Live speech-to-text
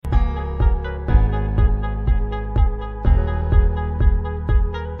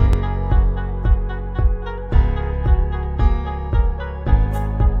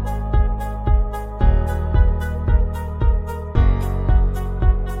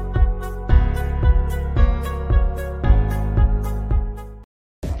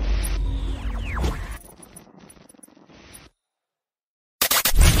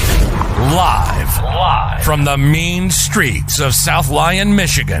from the mean streets of South Lyon,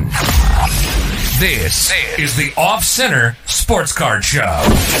 Michigan. This is the Off Center Sports Card Show.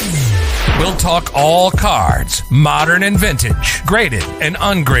 We'll talk all cards, modern and vintage, graded and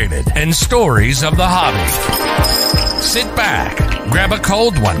ungraded, and stories of the hobby. Sit back, grab a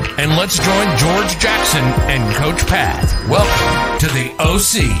cold one, and let's join George Jackson and Coach Pat. Welcome to the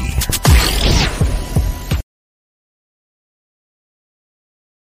OC.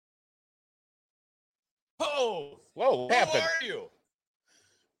 Whoa, what happened? How are you?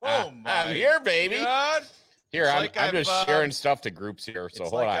 Oh, my I'm here, baby. God. Here, I'm just sharing stuff to groups here, so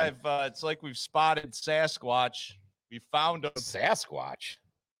hold on. It's like we've spotted Sasquatch. We found him. Sasquatch?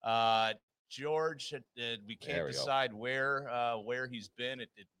 George, we can't decide where he's been. It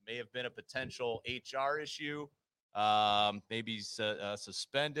may have been a potential HR issue. Maybe he's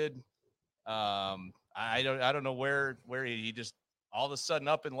suspended. I don't know where he just all of a sudden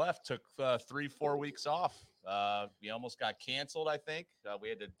up and left, took 3-4 weeks off. We almost got canceled, I think. We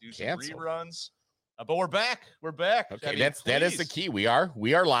had to do some reruns. But we're back. We're back. Okay, I mean, that is the key. We are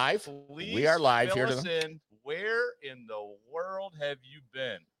live. We are live here. Where in the world have you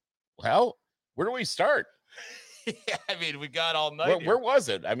been? Well, where do we start? Yeah, I mean, we got all night. Where was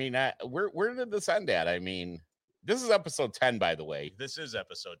it? I mean, where did this end at? I mean, this is episode 10, by the way. This is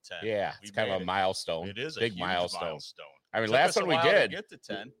episode 10. Yeah, it's kind of a milestone. It is a big huge milestone. I mean, last one we did, get to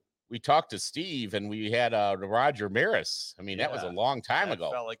 10. We talked to Steve, and we had Roger Maris. I mean, that was a long time ago.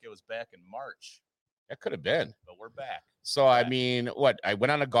 It felt like it was back in March. That could have been. But we're back. So, I mean, I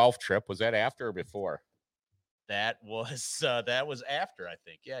went on a golf trip. Was that after or before? That was after, I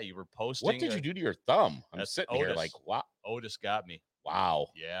think. Yeah, you were posting. What did you do to your thumb? I'm sitting here like, wow. Otis got me. Wow.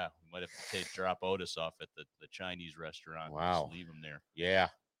 Yeah, we might have to drop Otis off at the Chinese restaurant. Wow. Just leave him there. Yeah.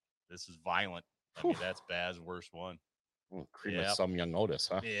 This is violent. I mean, that's Baz's worst one. Cream of some young Otis,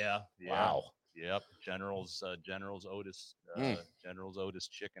 huh? Yeah. Wow. Yep. General's Otis. General's Otis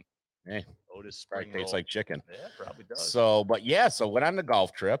chicken. Hey, Otis spring tastes roll. like chicken. Yeah, probably does. So went on the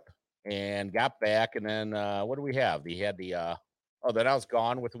golf trip and got back, and then what do we have? We had then I was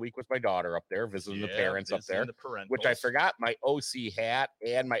gone with a week with my daughter up there, visiting the parents up there, which I forgot my OC hat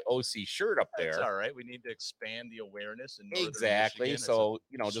and my OC shirt up there. That's all right. We need to expand the awareness in exactly. Michigan. So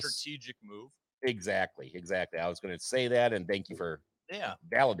just strategic move. Exactly. I was going to say that, and thank you for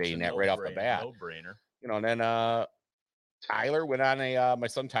validating that right off the bat. No brainer. And then Tyler went on my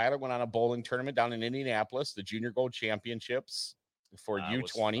son Tyler went on a bowling tournament down in Indianapolis, the Junior Gold Championships for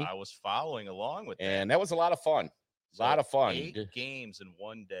U20. I was following along with that, and that was a lot of fun. A lot of fun. 8 games in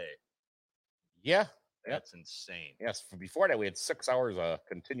one day. Yeah. That's insane. Yes. Before that, we had 6 hours of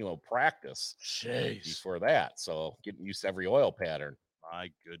continual practice. Jeez. Before that, so getting used to every oil pattern. My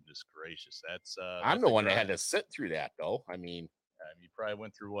goodness gracious, I'm the one that had to sit through that, though. I mean, you probably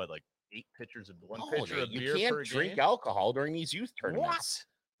went through 8 pitchers of pitcher of beer. You can't drink alcohol during these youth tournaments.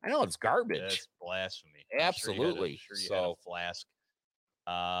 What? I know it's garbage. That's blasphemy. Absolutely. I'm sure you had a flask.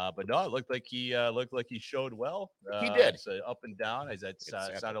 But no, it looked like he showed well. He did. Up and down. It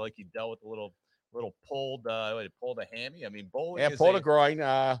sounded like he dealt with a little pulled a hammy. I mean, bowling. Yeah, pulled a groin.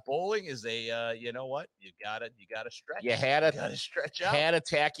 Bowling is a you know what? You gotta stretch. You gotta stretch out. Had a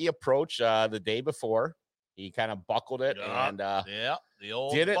tacky approach the day before. He kind of buckled it and the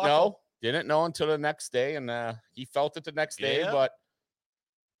old didn't know until the next day, and he felt it the next day, but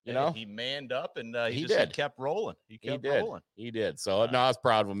he manned up and he kept rolling. He did. So I was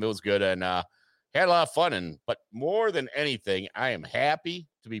proud of him. It was good and had a lot of fun. But more than anything, I am happy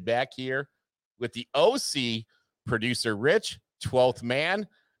to be back here with the OC producer, Rich, 12th man.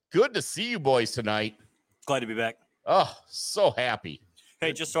 Good to see you boys tonight. Glad to be back. Oh, so happy.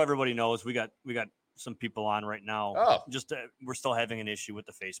 Hey, just so everybody knows, we got some people on right now. Oh, we're still having an issue with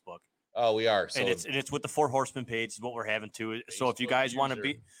the Facebook. Oh, we are. So, and it's with the 4 Horsemen page is what we're having too. So if you guys want to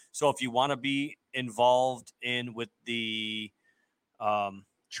be involved with the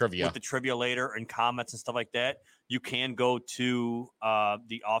trivia later and comments and stuff like that, you can go to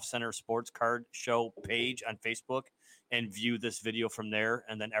the Off Center Sports Card Show page on Facebook and view this video from there,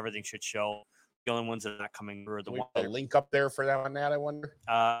 and then everything should show. The only ones that are not coming through are the one. A link up there for that on that, I wonder.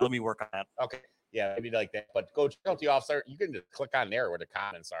 Let me work on that. Okay. Yeah, maybe like that. But go check out the Off Center. You can just click on there where the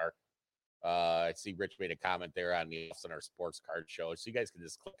comments are. I see Rich made a comment there on the Off Center Sports Card Show. So you guys can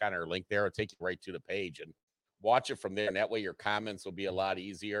just click on our link there. It'll take you right to the page and watch it from there. And that way your comments will be a lot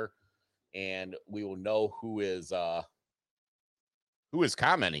easier. And we will know who is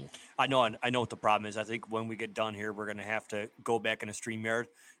commenting. I know what the problem is. I think when we get done here, we're going to have to go back in a StreamYard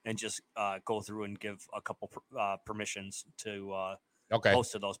and just go through and give a couple permissions to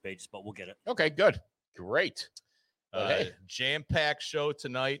post to those pages, but we'll get it. Okay, good. Great. Jam-packed show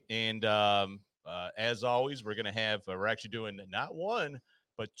tonight, and as always, we're going to have, we're actually doing not one,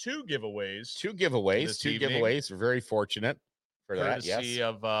 but two giveaways. Two giveaways. We're very fortunate for that. Yes. Courtesy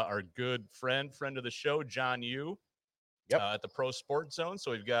of our good friend of the show, John Yu, at the Pro Sports Zone.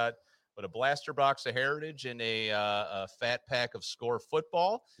 So we've got a blaster box of Heritage and a fat pack of Score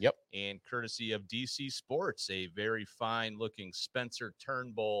football. Yep. And courtesy of DC Sports, a very fine looking Spencer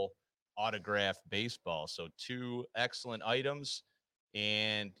Turnbull autographed baseball. So two excellent items.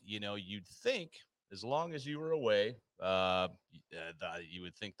 And, you'd think as long as you were away, you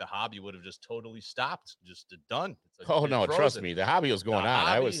would think the hobby would have just totally stopped, just done. Oh, no, trust me. The hobby was going on.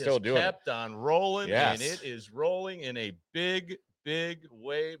 I was still doing it. Kept on rolling, yes. And it is rolling in a big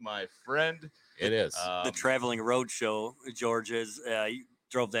way, my friend. It is. The traveling road show, George, is you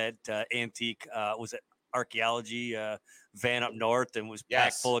drove that antique, was it archaeology van up north and was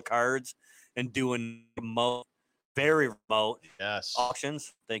packed full of cards and doing very remote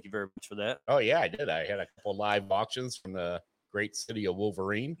auctions. Thank you very much for that. Oh, yeah, I did. I had a couple live auctions from the great city of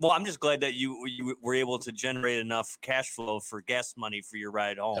Wolverine. Well, I'm just glad that you were able to generate enough cash flow for gas money for your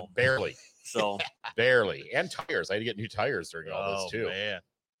ride home. Barely. So barely. And tires. I had to get new tires during all this, too. Man.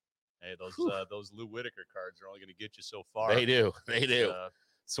 Hey, those Lou Whitaker cards are only going to get you so far. They do.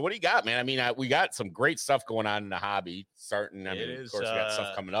 So what do you got, man? I mean, we got some great stuff going on in the hobby starting. Of course, we got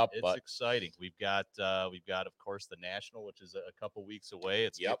stuff coming up. It's exciting. We've got, of course, the National, which is a couple weeks away.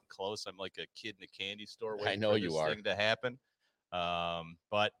 It's getting close. I'm like a kid in a candy store waiting for this thing to happen.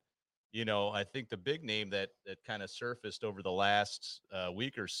 But, I think the big name that kind of surfaced over the last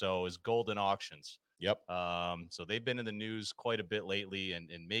week or so is Golden Auctions. Yep. So they've been in the news quite a bit lately and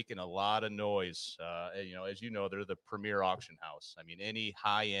making a lot of noise. As you know, they're the premier auction house. I mean, any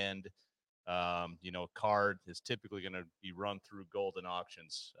high end, card is typically going to be run through Golden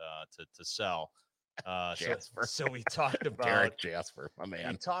Auctions to sell. So we talked about Derek Jasper, my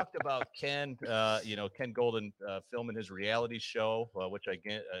man. We talked about Ken Golden filming his reality show, which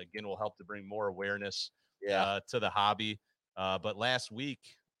again will help to bring more awareness to the hobby. But last week,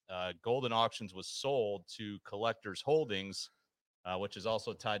 Golden Auctions was sold to Collectors Holdings, which is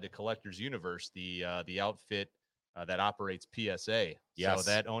also tied to Collectors Universe, the outfit that operates PSA. Yes.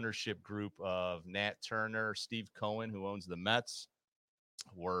 So that ownership group of Nat Turner, Steve Cohen, who owns the Mets,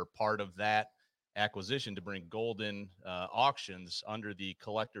 were part of that acquisition to bring Golden Auctions under the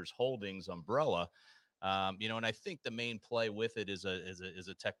Collectors Holdings umbrella. And I think the main play with it is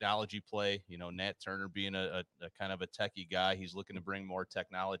a technology play. Nat Turner being a kind of a techie guy, he's looking to bring more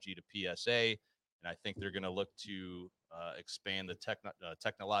technology to PSA, and I think they're going to look to expand the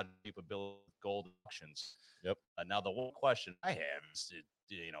technological capability of Golden Auctions. Yep. Now, the one question I have is,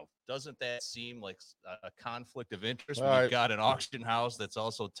 doesn't that seem like a conflict of interest when you've got an auction house that's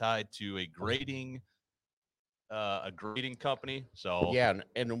also tied to a grading company? So yeah,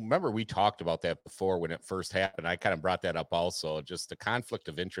 and remember we talked about that before when it first happened. I kind of brought that up also, just the conflict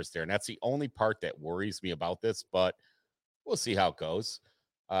of interest there, and that's the only part that worries me about this. But we'll see how it goes.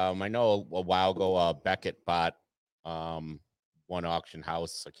 I know a while ago Beckett bought one auction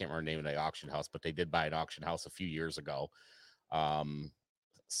house. I can't remember the name of the auction house, but they did buy an auction house a few years ago.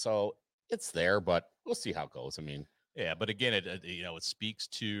 So it's there, but we'll see how it goes. I mean, yeah, but again, it speaks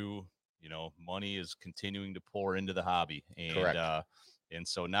to, money is continuing to pour into the hobby. And, correct. And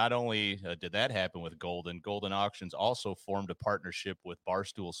so not only did that happen with Golden Auctions also formed a partnership with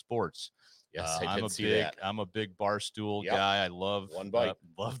Barstool Sports. Yes, I did see that. I'm a big Barstool guy. I love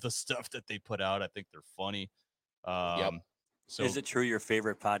the stuff that they put out. I think they're funny. So is it true your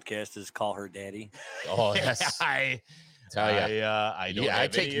favorite podcast is Call Her Daddy? Oh, yes. I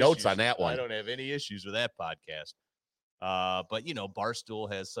take notes on that one. I don't have any issues with that podcast. But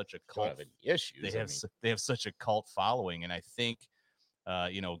Barstool has such a cult. They have such a cult following, and I think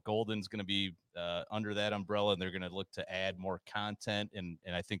Golden's going to be under that umbrella, and they're going to look to add more content. And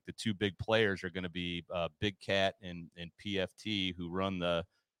I think the two big players are going to be Big Cat and PFT, who run the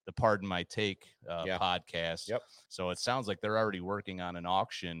Pardon My Take podcast. Yep. So it sounds like they're already working on an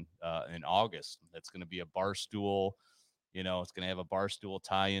auction in August. That's going to be a Barstool. It's going to have a Barstool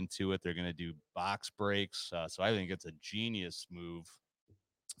tie into it. They're going to do box breaks. So I think it's a genius move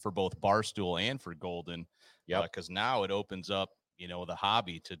for both Barstool and for Golden. Yeah. Because now it opens up, the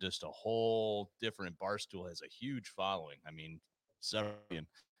hobby to just a whole different. Barstool has a huge following. I mean,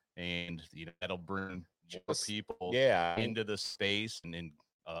 and that'll bring more people into the space and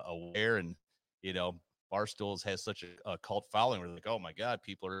aware. And, Barstool's has such a cult following. We're like, oh my God,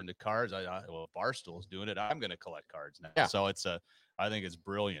 people are into cards. Well, Barstool's doing it. I'm going to collect cards now. Yeah. So I think it's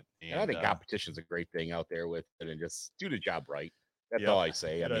brilliant. And I think competition's a great thing out there with it, and just do the job right. That's all I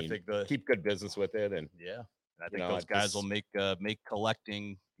say. I mean, keep good business with it. And I think those guys will make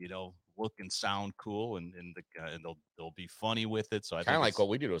collecting, look and sound cool, and they'll be funny with it. So I kind of think like what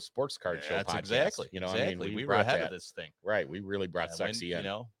we did with Sports Card Show that's podcast. exactly. You know, exactly. I mean, we were ahead of this thing, right? We really brought sexy in.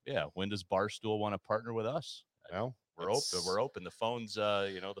 When does Barstool want to partner with us? Well, we're open. We're open. The phones,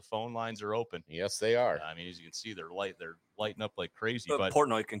 the phone lines are open. Yes, they are. I mean, as you can see, they're lighting up like crazy. But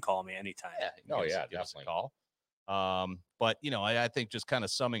Portnoy can call me anytime. Yeah, give us a call. But I think just kind of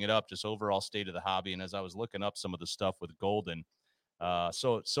summing it up, just overall state of the hobby. And as I was looking up some of the stuff with Golden,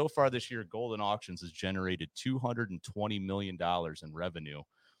 so far this year, Golden Auctions has generated $220 million in revenue.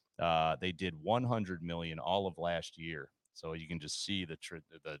 They did 100 million all of last year. So you can just see the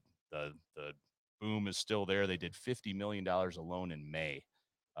boom is still there. They did $50 million alone in May.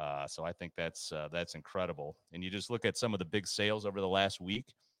 So I think that's incredible. And you just look at some of the big sales over the last week.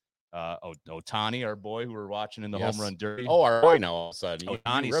 Ohtani, our boy who we're watching in the home run derby. Oh, our boy now all of a sudden.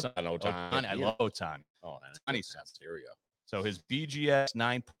 Ohtani. Ohtani. I love Ohtani. Oh, Ohtani sense. Here we go. So his BGS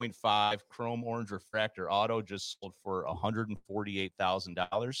 9.5 Chrome Orange Refractor Auto just sold for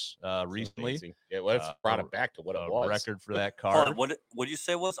 $148,000 recently. Yeah, let's brought it back to what it was. Record for that card. What did you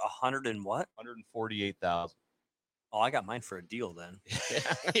say was 100 and what? 148,000. Oh, I got mine for a deal then.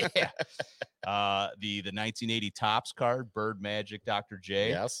 Yeah. The 1980 Topps card, Bird Magic Dr. J.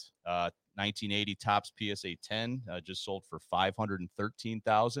 Yes. 1980 Topps PSA 10 just sold for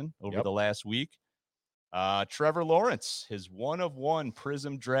 $513,000 over the last week. Trevor Lawrence, his 1-of-1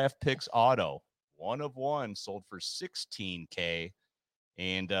 Prism Draft Picks Auto, 1-of-1 sold for $16K.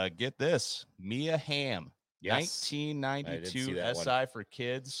 And get this, Mia Hamm, 1992 SI for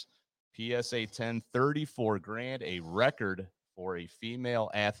kids, PSA 10, $34,000, a record for a female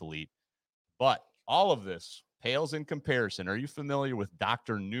athlete. But all of this pales in comparison. Are you familiar with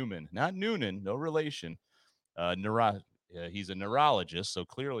Dr. Newman? Not Noonan, no relation. He's a neurologist, so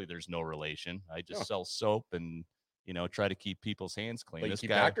clearly there's no relation. I just sell soap and, try to keep people's hands clean. But you keep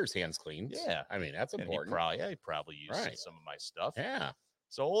doctors' hands clean. Yeah. I mean, that's important. He probably used some of my stuff. Yeah.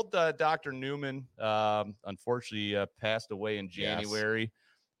 So old Dr. Newman, unfortunately, passed away in January. Yes.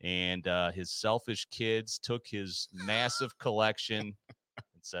 And his selfish kids took his massive collection and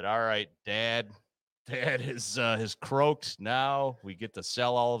said, all right, Dad is croaked. Now we get to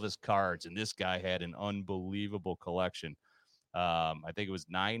sell all of his cards. And this guy had an unbelievable collection. I think it was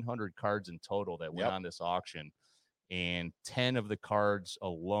 900 cards in total that went on this auction. And 10 of the cards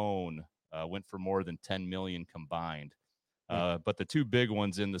alone went for more than 10 million combined. But the two big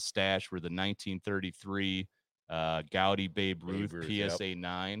ones in the stash were the 1933 Gaudy Babe Ruth PSA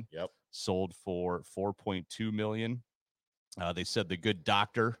 9 sold for $4.2 million. They said the good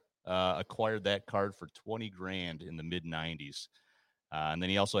doctor acquired that card for $20,000 in the mid 90s. And then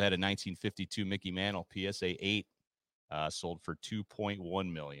he also had a 1952 Mickey Mantle PSA 8 sold for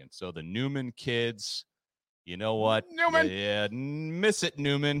 $2.1 million. So the Newman kids, you know what? Newman. Yeah, miss it,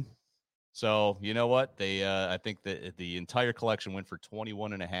 Newman. So you know what? They I think that the entire collection went for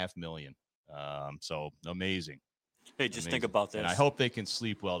 $21.5 million. So amazing. Hey, just think about this. And I hope they can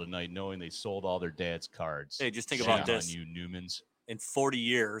sleep well tonight, knowing they sold all their dad's cards. Hey, just think about this. On you Newmans. In 40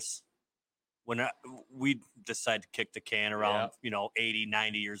 years, when we decide to kick the can around, 80,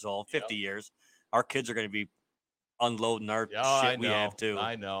 90 years old, 50 years, our kids are going to be unloading our shit we have too.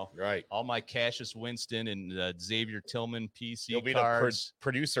 I know. Right. All my Cassius Winston and Xavier Tillman PC It'll be cards. The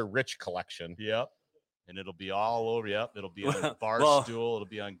producer Rich collection. Yep. And it'll be all over. Yep. It'll be on Barstool. It'll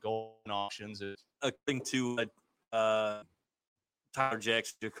be on Golden Auctions. According to Tyler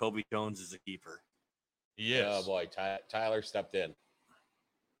Jackson, Jacoby Jones is a keeper. Yes. Oh boy, Tyler stepped in.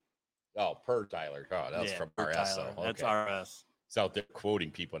 Oh, per Tyler. Oh, that's from RS. So, okay. That's RS. He's out there quoting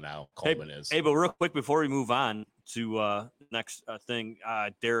people now. Coleman is. Hey, but real quick before we move on to next thing,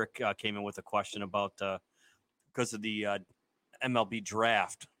 Derek came in with a question about because of the MLB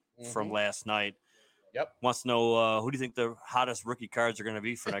draft from last night. Yep. Wants to know who do you think the hottest rookie cards are going to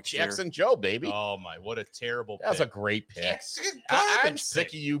be for next year? Jackson Joe, baby. Oh my, what a terrible pick. That's a great pick. I'm sick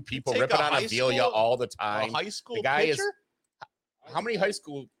of you people ripping on Avila all the time. A high school the guy pitcher? How many high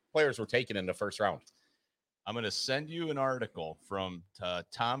school players were taken in the first round? I'm going to send you an article from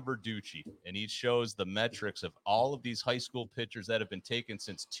Tom Verducci, and he shows the metrics of all of these high school pitchers that have been taken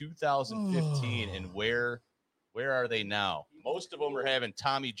since 2015 and where are they now? Most of them are having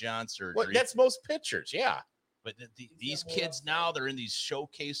Tommy John surgery. Well, that's most pitchers, yeah. But these kids now, they're in these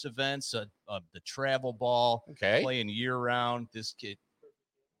showcase events, the travel ball, playing year-round. This kid,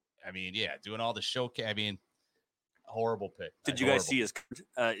 I mean, doing all the showcase. I mean, horrible pick. Did you guys see his?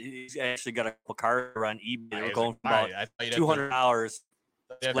 He's actually got a couple cards on eBay. They were going for about $200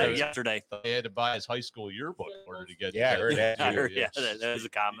 yesterday. They had to buy his high school yearbook in order to get. Yeah, I heard that. That was a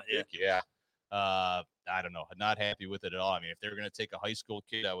comment. Yeah. I don't know, not happy with it at all. I mean, if they were going to take a high school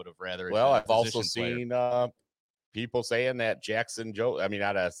kid, I would have rather. Well, I've also seen people saying that Jackson Joe, I mean,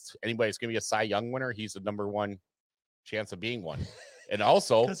 out of anybody that's going to be a Cy Young winner, he's the number one chance of being one. And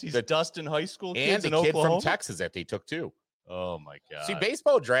also, because he's dusting high school kids and in the kid Oklahoma? from Texas that they took too. Oh my God. See,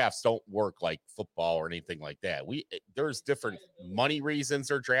 baseball drafts don't work like football or anything like that. There's different money reasons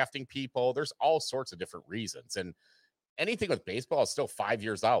they're drafting people. There's all sorts of different reasons. And anything with baseball is still 5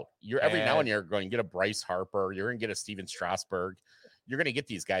 years out. Every now and then you're going to get a Bryce Harper. You're going to get a Steven Strasburg. You're going to get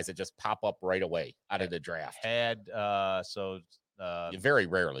these guys that just pop up right away out of the draft. Very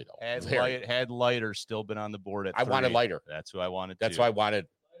rarely though. Had Leiter still been on the board at 3. I wanted Leiter. That's who I wanted. That's who I wanted.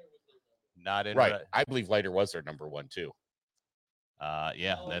 Not in right. I believe Leiter was their number one too.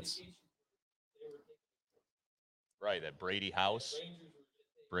 Yeah, that's right. That Brady House.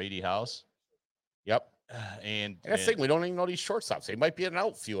 Yep. And that's the thing. We don't even know these shortstops. They might be an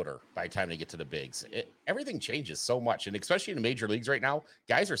outfielder by the time they get to the bigs. Everything changes so much. And especially in the major leagues right now,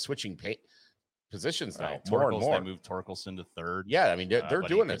 guys are switching positions now more and more. They moved Torkelson to third. Yeah. I mean, they're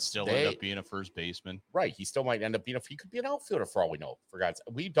doing it. Still end up being a first baseman. Right. He still might end up being he could be an outfielder for all we know. For God's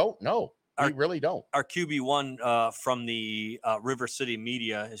sake. We don't know. We really don't. Our QB1 from the River City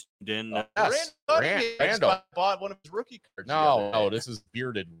Media is in. Randall bought one of his rookie cards. No, this is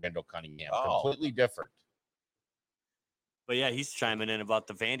bearded Randall Cunningham. Completely different. But yeah, he's chiming in about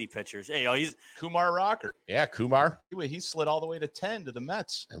the Vandy pitchers. Hey, he's Kumar Rocker. Yeah, Kumar. He slid all the way to 10 to the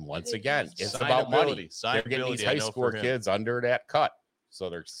Mets. And once again, it's about money. They're getting these high school kids under that cut, so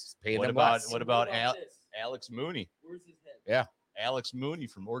they're paying them less. What about Alex Mooney? Where's his head? Yeah. Alex Mooney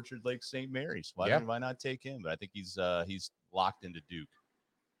from Orchard Lake St. Mary's. Why not take him? But I think he's locked into Duke.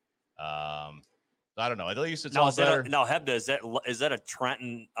 I don't know. At least it's all better. Now, Hebda, is that a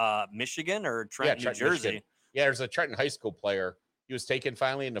Trenton, Michigan or Trenton, New Jersey? Michigan. Yeah, there's a Trenton high school player. He was taken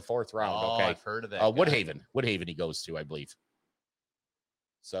finally in the 4th round. Oh, okay, I've heard of that. Woodhaven he goes to, I believe.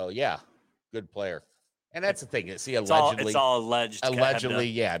 So yeah, good player. And that's the thing. See, allegedly, it's all alleged. Allegedly,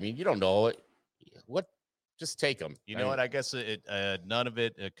 yeah. I mean, you don't know what. Just take them. You know what? I guess none of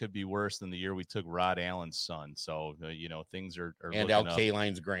it could be worse than the year we took Rod Allen's son. So things are and Al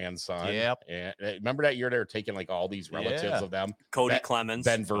Kaline's grandson. Yep. And remember that year they were taking like all these relatives of them. Cody Clemens,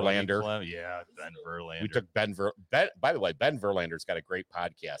 Ben Verlander. Ben Verlander. We took by the way, Ben Verlander's got a great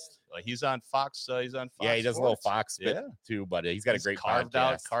podcast. He's on Fox. Yeah, he does a little Fox bit too, but he's got a great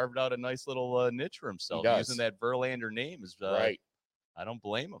podcast. Carved out a nice little niche for himself. Using that Verlander name is right. I don't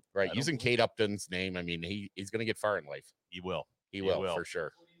blame him. Right. Using Kate Upton's name, I mean, he's going to get far in life. He will. He will for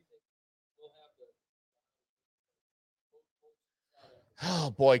sure.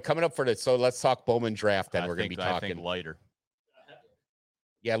 Oh, boy. Coming up for this. So let's talk Bowman draft then. We're going to be talking. I think Leiter.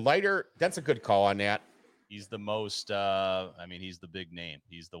 Yeah, Leiter. That's a good call on that. He's the most, he's the big name.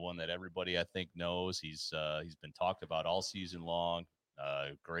 He's the one that everybody, I think, knows. He's been talked about all season long.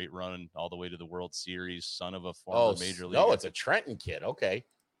 Great run all the way to the World Series. Son of a former major league. No, it's a Trenton kid. Okay.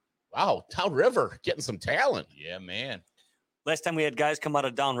 Wow. Downriver getting some talent. Yeah, man. Last time we had guys come out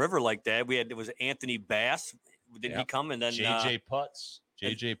of Downriver like that, it was Anthony Bass. Didn't he come? And then JJ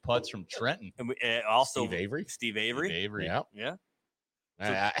Putz from Trenton. And also Steve Avery. Yeah.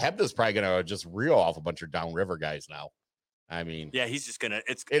 Hebda's probably going to just reel off a bunch of Downriver guys now. I mean, yeah, he's just gonna.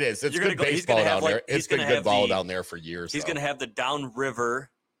 It's good baseball down there. It's been good ball down there for years. He's gonna have the Downriver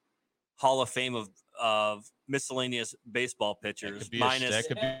Hall of Fame of miscellaneous baseball pitchers minus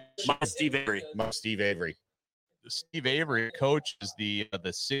Steve Avery. Steve Avery. Steve Avery coaches the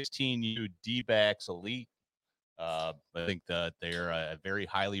 16U D-backs elite. I think that they're a very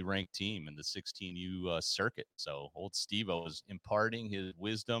highly ranked team in the 16U circuit. So old Steve-O is imparting his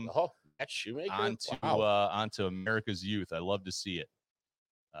wisdom. Onto America's youth. I love to see it.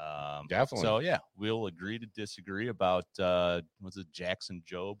 Definitely. So yeah, we'll agree to disagree about was it Jackson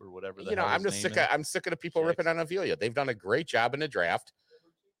Jobe or whatever. I'm just sick. I'm sick of the people ripping on Avila. They've done a great job in the draft.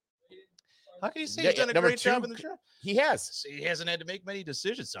 How can you say he's done a great job in the draft? He has. See, he hasn't had to make many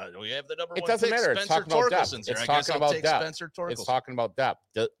decisions. We have the number one. It doesn't matter. It's talking about depth. It's talking about depth. Spencer Torkelson. It's talking about depth.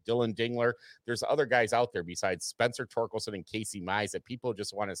 Dylan Dingler. There's other guys out there besides Spencer Torkelson and Casey Mize that people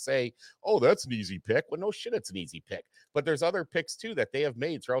just want to say, oh, that's an easy pick. Well, no shit, it's an easy pick. But there's other picks, too, that they have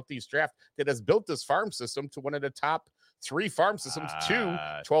made throughout these drafts that has built this farm system to one of the top 3 farm systems.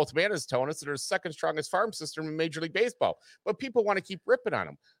 12th man is telling us that there's the second strongest farm system in Major League Baseball. But people want to keep ripping on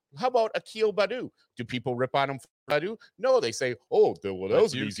them. How about Akil Baddoo? Do people rip on him for Baddoo? No, they say, "Oh, that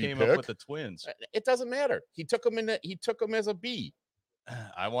was an easy pick." Up with the Twins. It doesn't matter. He took him He took him as a B.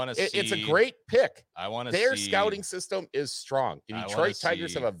 I want to see. It's a great pick. I want to. Their scouting system is strong. The Detroit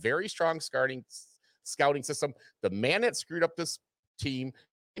Tigers have a very strong scouting system. The man that screwed up this team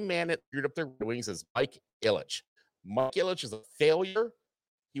same man that screwed up their Red Wings is Mike Ilitch. Mike Ilitch is a failure.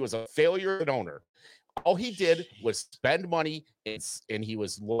 He was a failure as an owner. All he did was spend money, and he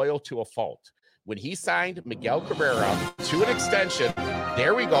was loyal to a fault. When he signed Miguel Cabrera to an extension,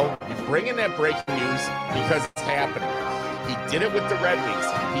 there we go. You bring in that breaking news because it's happening. He did it with the Red Wings.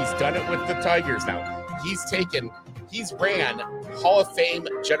 He's done it with the Tigers now. He's ran Hall of Fame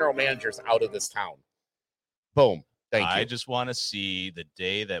general managers out of this town. Boom. Thank you. I just want to see the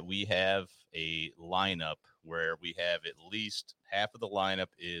day that we have a lineup where we have at least half of the lineup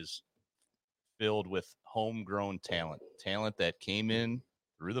is filled with homegrown talent that came in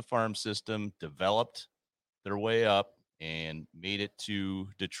through the farm system, developed their way up, and made it to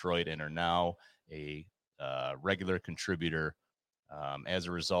Detroit and are now a regular contributor as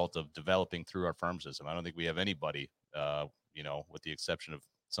a result of developing through our farm system. I don't think we have anybody, with the exception of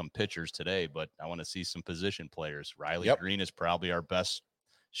some pitchers today, but I want to see some position players. Riley Green is probably our best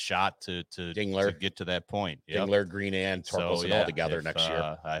shot to get to that point. Dingler, Green, and Torkelson all together next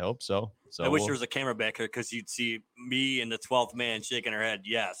year. I hope so. I wish there was a camera back here because you'd see me and the 12th man shaking our head.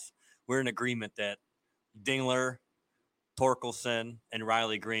 Yes, we're in agreement that Dingler, Torkelson, and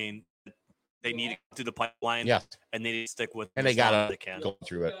Riley Green, they need to go through the pipeline. Yeah. And they need to stick with and they got to go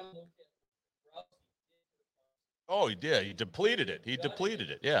through it. Oh, he did. He depleted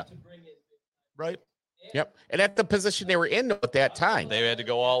it. Yeah. Right. Yep. And at the position they were in at that time, they had to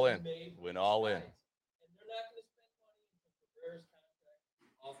go all in. Went all in.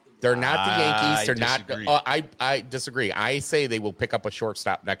 They're not the Yankees. They're not. I disagree. I say they will pick up a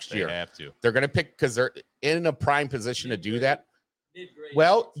shortstop next year. They have to. They're going to pick because they're in a prime position to do that.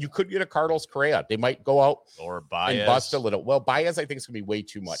 Well, you could get a Carlos Correa. They might go out or Baez and bust a little. Well, Baez, I think, is going to be way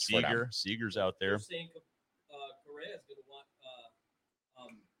too much for them. Seager's out there. Correa's going to want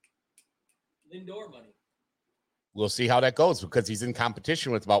Lindor money. We'll see how that goes because he's in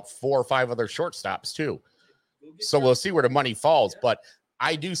competition with about 4 or 5 other shortstops too. So we'll see where the money falls. But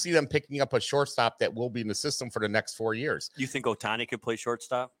I do see them picking up a shortstop that will be in the system for the next 4 years. You think Ohtani could play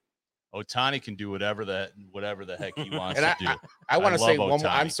shortstop? Ohtani can do whatever the heck he wants to do. I want to say one more.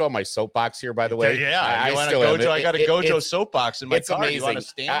 I'm still on my soapbox here, by the way. Yeah, I got a Gojo soapbox in my car. Amazing. You want to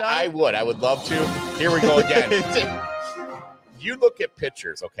stand on it? I would love to. Here we go again. You look at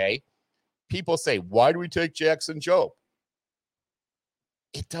pitchers, okay? People say, why do we take Jackson Jobe?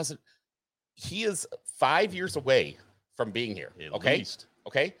 It doesn't. He is 5 years away from being here. At least.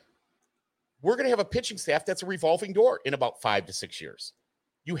 Okay. We're going to have a pitching staff that's a revolving door in about 5 to 6 years.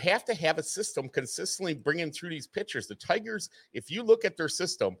 You have to have a system consistently bringing through these pitchers. The Tigers, if you look at their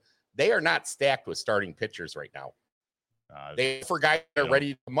system, they are not stacked with starting pitchers right now. They for guys that are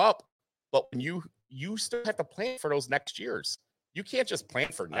ready to come up, but when you still have to plan for those next years. You can't just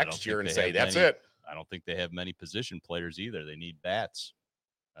plan for next year and say that's it. I don't think they have many position players either. They need bats.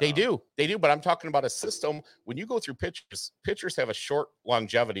 They do, but I'm talking about a system. When you go through pitchers have a short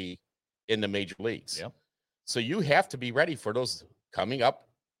longevity in the major leagues. Yep. So you have to be ready for those coming up.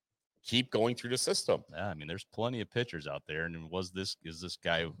 Keep going through the system. Yeah, I mean, there's plenty of pitchers out there. And is this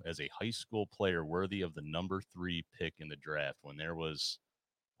guy as a high school player worthy of the number 3 pick in the draft when there was,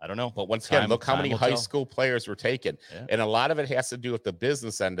 I don't know. But once again, look how many high school players were taken. Yeah. And a lot of it has to do with the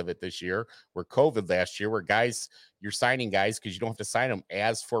business end of it this year, where COVID last year, where you're signing guys because you don't have to sign them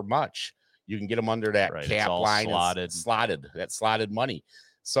as for much. You can get them under that cap line, slotted money.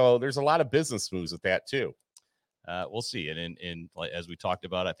 So there's a lot of business moves with that too. We'll see. And as we talked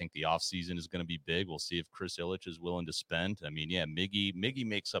about, I think the offseason is going to be big. We'll see if Chris Ilitch is willing to spend. I mean, yeah, Miggy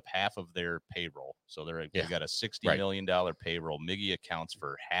makes up half of their payroll. So they've got a $60 million payroll. Miggy accounts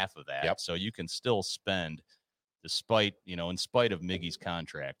for half of that. Yep. So you can still spend in spite of Miggy's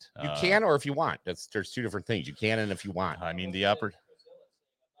contract. You can, or if you want. There's 2 different things. You can, and if you want. I mean,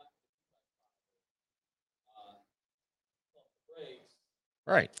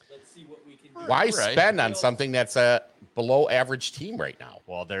 Right. Let's see what we can do. Why spend on something that's a below average team right now?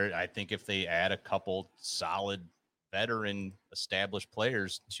 Well, I think if they add a couple solid veteran established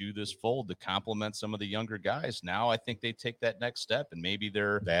players to this fold to complement some of the younger guys, now I think they take that next step and maybe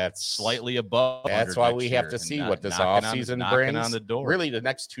that's slightly above. That's why we have to see what this offseason brings. On the door. Really, the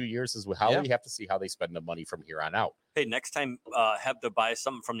next 2 years is we have to see how they spend the money from here on out. Hey, next time have to buy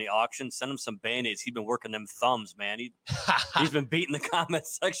something from the auction, send him some Band-Aids. He's been working them thumbs, man. He's been beating the comment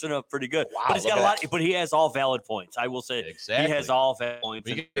section up pretty good. Wow, but he's got a lot. But he has all valid points. I will say exactly. He has all valid points.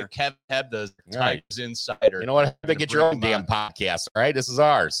 We get Kevin Hebda, Tigers Insider. You know what? To get your own damn podcast. All right, this is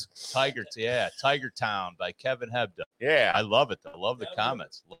ours. Tiger Town by Kevin Hebda. Yeah, I love it. I love the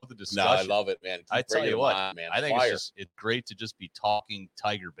comments. Love the discussion. No, I love it, man. I tell you what, man. I think it's great to just be talking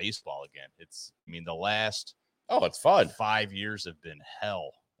Tiger baseball again. The last it's fun. 5 years have been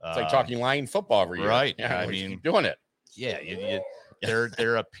hell. It's like talking line football every year. Right. Yeah, I we just mean, keep doing it. Yeah,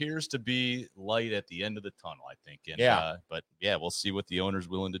 there appears to be light at the end of the tunnel, I think. And, but yeah, we'll see what the owner's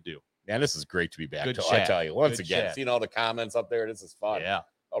willing to do. Man, this is great to be back. Good I chat. tell you, once Good again, chat. seeing all the comments up there, this is fun. Yeah.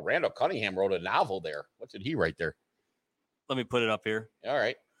 Oh, Randall Cunningham wrote a novel there. What did he write there? Let me put it up here. All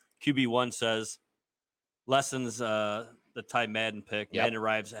right. QB1 says, lessons the Ty Madden pick. Yep. Madden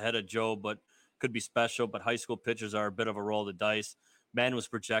arrives ahead of Joe, but could be special. But high school pitchers are a bit of a roll of the dice. Madden was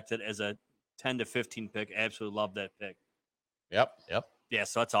projected as a 10 to 15 pick. Absolutely love that pick. Yep. Yeah,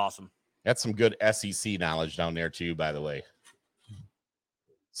 so that's awesome. That's some good SEC knowledge down there, too, by the way.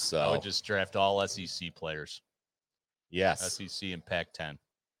 So I would just draft all SEC players. Yes. SEC and Pac-10.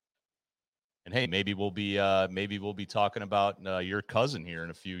 And hey, maybe we'll be talking about your cousin here in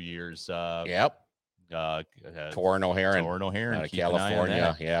a few years. Yep. Torrin O'Haron. Out of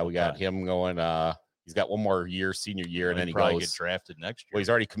California. Yeah, we got him going. He's got one more year, senior year, and then he probably goes. Get drafted next year. Well, he's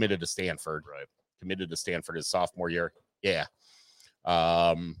already committed to Stanford. Right. Committed to Stanford his sophomore year. Yeah.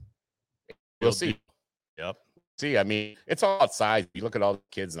 We'll see. Yep. See, I mean, it's all outside. You look at all the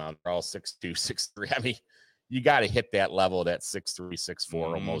kids now; they're all 6'2", 6'3". I mean, you got to hit that level, that 6'3",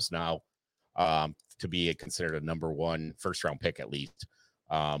 6'4", almost now, to be considered a number one first-round pick at least.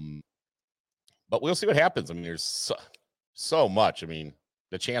 But we'll see what happens. I mean, there's so much. I mean,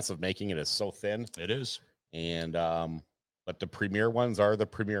 the chance of making it is so thin. It is. And but the premier ones are the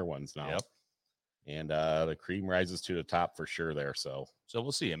premier ones now. Yep. And the cream rises to the top for sure there. So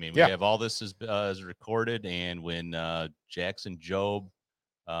we'll see. I mean, we have all this as recorded, and when Jackson Jobe,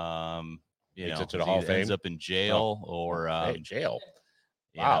 makes it to the Hall of Fame, ends up in jail or jail.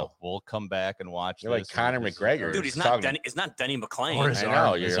 Wow, we'll come back and watch. You're like Conor McGregor, dude. He's not Denny McClain. Or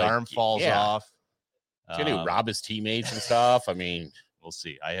his arm falls off. He's gonna rob his teammates and stuff. I mean, we'll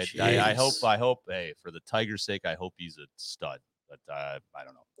see. I hope. Hey, for the Tigers' sake, I hope he's a stud. But I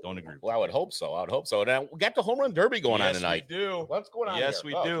don't know. Don't agree. Well, I would hope so. Now we got the home run derby going on tonight. We do. What's going on? Yes,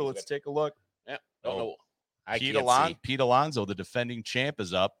 here? we do. Let's take a look. Yeah. Don't know. Pete Alonso, the defending champ,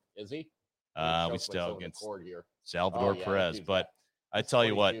 is up. Is he? We still against here. Salvador Perez. But I tell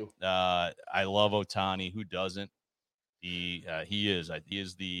you what, I love Ohtani. Who doesn't? He is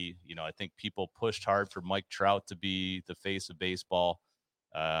the, I think people pushed hard for Mike Trout to be the face of baseball.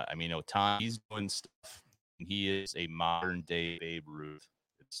 I mean, Ohtani, he's doing stuff. He is a modern day Babe Ruth.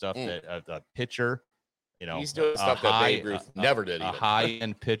 It's stuff that a pitcher, he's doing stuff that Babe Ruth never did. A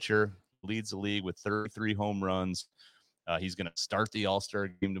high-end pitcher, leads the league with 33 home runs. He's going to start the All-Star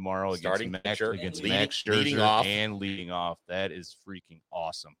game tomorrow against Max Scherzer and leading off. That is freaking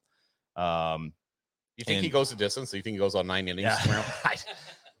awesome. You think he goes the distance? Do you think he goes on 9 innings tomorrow?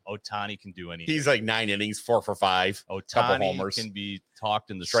 Ohtani can do anything. He's like 9 innings, 4 for 5. Ohtani homers. Can be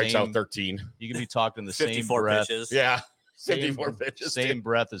talked in the strikes same. out 13. He can be talked in the 54 same breath. pitches. Yeah, 54 pitches. Same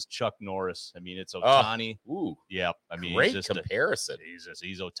breath as Chuck Norris. I mean, it's Ohtani. Ooh, yeah. I mean, great he's comparison. He's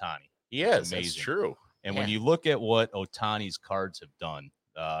Ohtani. He is. That's true. And when you look at what Ohtani's cards have done,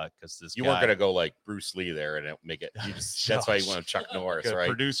 because you weren't gonna go like Bruce Lee there and make it. You just that's why you went to Chuck Norris, right?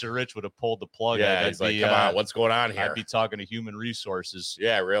 Producer Rich would have pulled the plug. Yeah, he's like, come on, what's going on here? I'd be talking to human resources.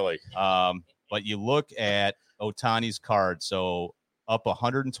 Yeah, really. But you look at Ohtani's card, so up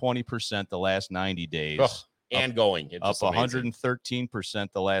 120% the last 90 days. And going up 113%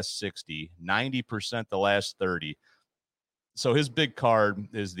 the last 60, 90% the last 30. So his big card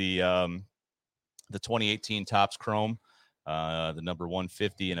is the 2018 Topps Chrome, the number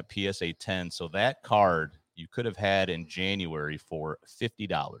 150 and a PSA 10. So that card you could have had in January for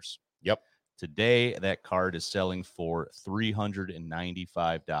 $50. Yep. Today that card is selling for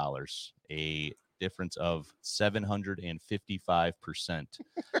 $395, a difference of 755%.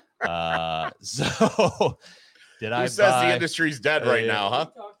 So did I? Who says the industry's dead right now, huh?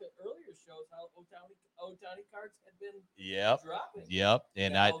 We talked at earlier shows how Ohtani cards had been dropping. Yep.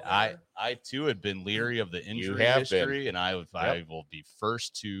 And I too had been leery of the injury history, and I will be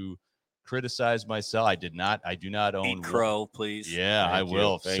first to criticize myself. I do not own Eat crow, please. Yeah, Thank I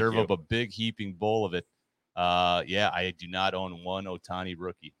will you. serve up a big heaping bowl of it. I do not own one Ohtani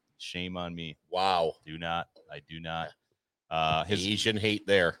rookie. Shame on me. Wow. I do not. His Asian hate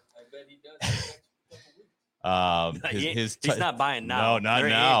there. I bet he does. He's not buying now. No, not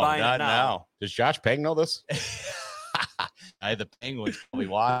now. Not now. Does Josh Peng know this? The Penguins probably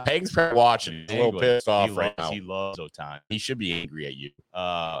watch. Peng's probably watching. He's a little pissed off right now. He loves Ohtani. He should be angry at you.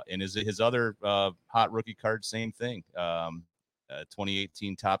 And his other hot rookie card, same thing.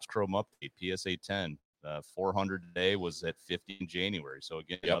 2018 Topps Chrome update, PSA 10. 400 today was at 50 in January. So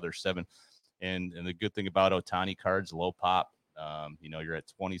again, another 7. And the good thing about Ohtani cards, low pop. You're at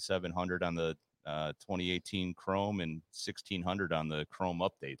 2,700 on the 2018 Chrome and 1600 on the Chrome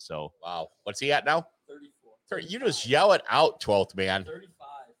update. So wow, what's he at now? 34. You just yell it out, 12th man. 35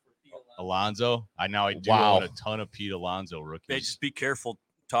 for Pete Alonso. I do Wow. own a ton of Pete Alonso rookies. Hey, just be careful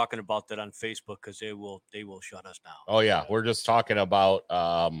talking about that on Facebook because they will shut us down. Oh yeah, we're just talking about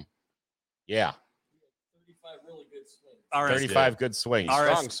 35 really good swings. 35 good swings,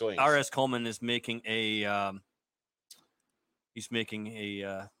 strong swings. RS Coleman is making a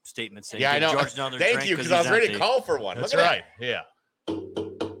statement saying, yeah, I know. George another Thank drink you, because I was ready to call for one. That's look at right. Yeah.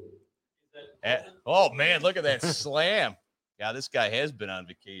 Oh man, look at that slam. Yeah, this guy has been on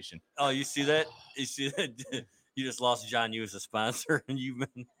vacation. Oh, you see that? You see that? You just lost John Yu as a sponsor, and you've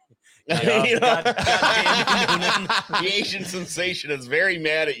been. The Asian sensation is very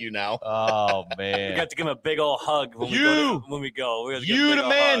mad at you now. Oh man, we got to give him a big old hug when we go. We you the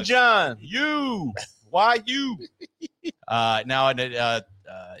man, hug. John. You. Why you? Now,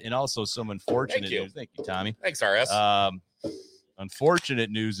 and also some unfortunate news. Thank you, Tommy. Thanks, RS.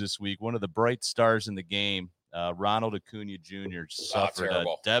 Unfortunate news this week. One of the bright stars in the game, Ronald Acuna Jr. suffered a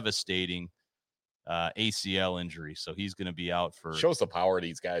devastating ACL injury, so he's going to be out for. Shows the power of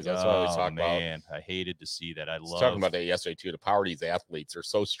these guys. That's what I was talking about. Man, I hated to see that. I was talking about that yesterday too. The power of these athletes are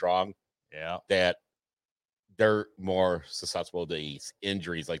so strong, yeah, that they're more susceptible to these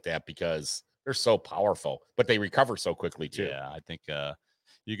injuries like that because they're so powerful, but they recover so quickly too. Yeah, I think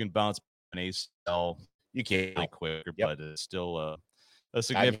you can bounce an ACL. You can't quicker, but it's still a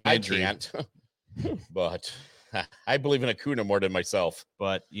significant injury. I can't, but I believe in Acuna more than myself.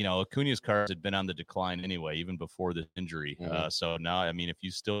 But Acuna's cards had been on the decline anyway, even before the injury. Mm-hmm. So now, I mean, if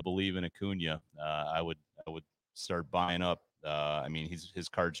you still believe in Acuna, I would start buying up. I mean, his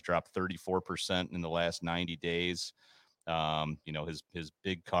cards dropped 34% in the last 90 days. His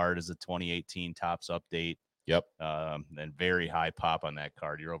big card is a 2018 Topps update. Yep. And very high pop on that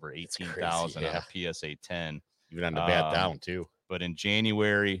card. You're over 18,000 on a PSA 10. Even on the bat down too. But in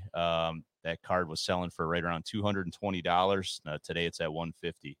January, that card was selling for right around $220. Today it's at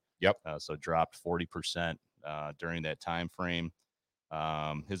 $150. Yep. So dropped 40% during that time frame.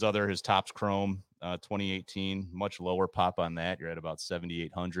 His Topps Chrome 2018, much lower pop on that. You're at about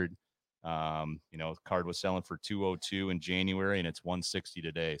 7,800. The card was selling for $202 in January, and it's $160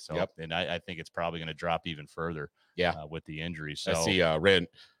 today. So, yep. And I think it's probably going to drop even further. Yeah, with the injury. So I see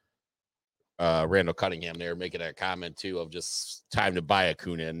Randall Cunningham there making a comment too of just time to buy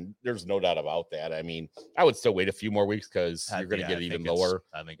Acuna, and there's no doubt about that. I mean, I would still wait a few more weeks because you're going to get even lower.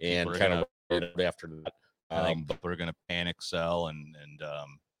 I think and kind of after that. I think people are going to panic sell and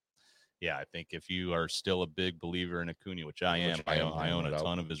yeah, I think if you are still a big believer in Acuna, which I am, I own a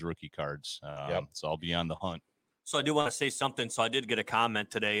ton of his rookie cards. So I'll be on the hunt. So I do want to say something. So I did get a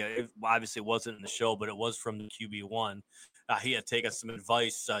comment today. It obviously wasn't in the show, but it was from the QB1. He had taken some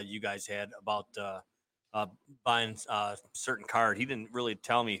advice you guys had about buying a certain card. He didn't really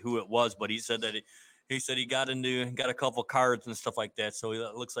tell me who it was, but he said that he got a couple cards and stuff like that. So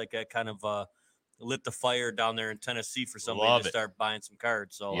it looks like that kind of lit the fire down there in Tennessee for somebody to start buying some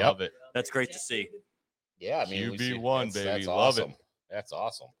cards. So love it. That's great to see. Yeah, I mean, QB1, baby, that's love awesome. it. That's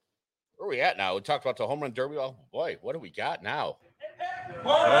awesome. Where are we at now? We talked about the home run derby. Oh boy, what do we got now?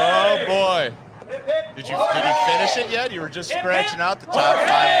 Oh boy! Did you finish it yet? You were just scratching out the top five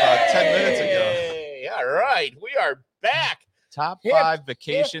about 10 minutes ago. All right, we are back. Top five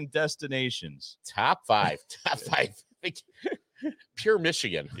vacation destinations. Top five. Pure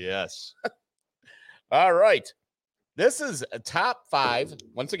Michigan. Yes. All right. This is a top five.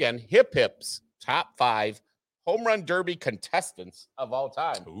 Once again, Hip Hip's top five home run derby contestants of all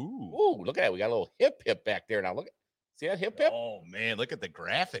time. Ooh, look at that. We got a little Hip back there now. Look at, see that Hip? Oh man, look at the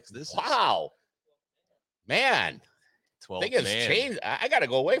graphics. This wow. Man. 12 thing has changed. I got to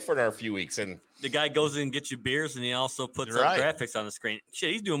go away for another few weeks. And the guy goes in and gets you beers, and he also puts up graphics on the screen.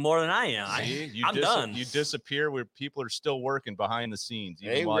 Shit, he's doing more than I am. I'm done. You disappear where people are still working behind the scenes.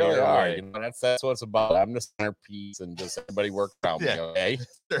 They really are. You know, that's what it's about. I'm the centerpiece, and just everybody work around me. Okay,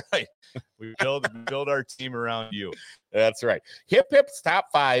 that's right. We build our team around you. That's right. Hip's top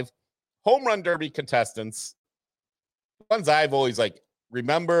five home run derby contestants. Ones I've always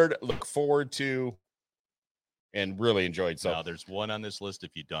remembered, look forward to, and really enjoyed. So now there's one on this list.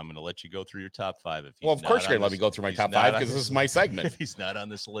 If you don't, I'm going to let you go through your top five. If of course you're going to let me go through my top five because this is my segment. If he's not on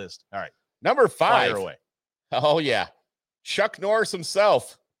this list. All right. Number five. Fire away. Oh, yeah. Chuck Norris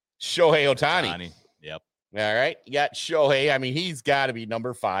himself, Shohei Ohtani. Yep. All right. You got Shohei. I mean, he's got to be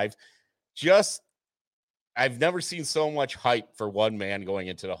number five. I've never seen so much hype for one man going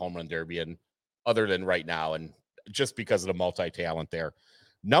into the home run derby, and other than right now, and just because of the multi-talent there.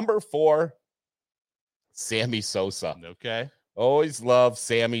 Number four, Sammy Sosa. Okay. Always love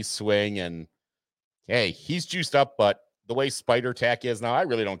Sammy's swing, and Hey, he's juiced up, but the way Spider Tack is now, I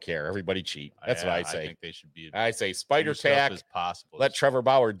really don't care. Everybody cheat. That's what I say. I think they should be. I say Spider Tack as possible. Let Trevor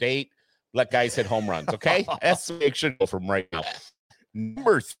Bauer date. Let guys hit home runs. Okay, that's the way it should go from right now.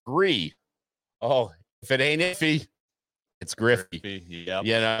 Number 3. Oh, if it ain't iffy, it's Griffey. Yep.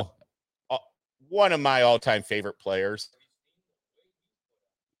 You know, one of my all-time favorite players.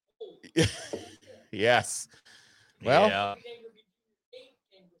 Yes. Well,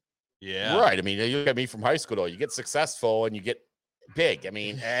 yeah. Right. I mean, you look at me from high school, though. You get successful and you get big. I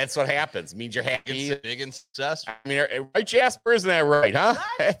mean, that's what happens. It means you're happy. Big and successful. I mean, right, Jasper? Isn't that right, huh?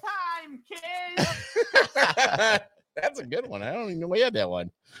 Time, kid. That's a good one. I don't even know we had that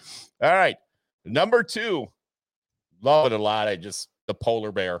one. All right. Number 2. Love it a lot. The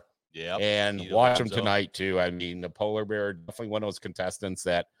polar bear. Yeah. And watch him tonight, too. I mean, the polar bear, definitely one of those contestants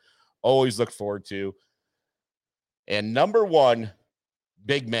that always look forward to. And number 1,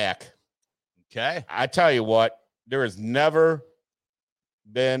 Big Mac. Okay. I tell you what, there has never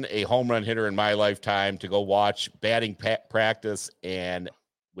been a home run hitter in my lifetime to go watch batting practice. And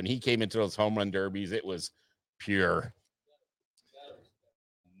when he came into those home run derbies, it was pure.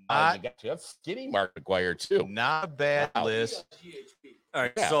 You have skinny Mark McGuire, too. Not a bad list. All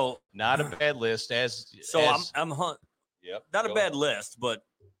right. Yeah. So not a bad list. I'm Yep. not a bad list, but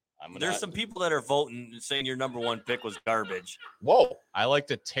I'm there's some people that are voting and saying your number 1 pick was garbage. Whoa. I like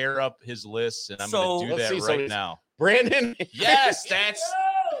to tear up his list, and I'm going to do that right now. Brandon. Yes,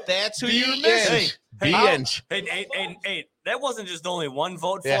 that's who you're missing. Hey, that wasn't just only 1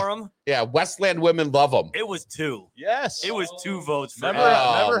 vote for him. Yeah, Westland women love him. It was 2. Yes. It was 2 votes for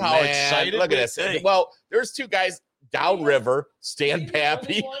Remember him. how excited? Look at this. Hey. Well, there's 2 guys downriver, Stan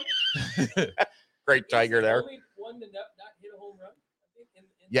Pappy. Great Tiger there. One to not hit a home run.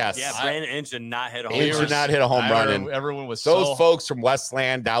 Yes. Yeah, Brandon Inch did not hit a home Inch run. did not hit a home run. And everyone was those folks from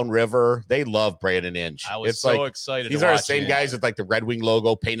Westland, downriver, they love Brandon Inch. I was excited. These are the same guys with like the Red Wing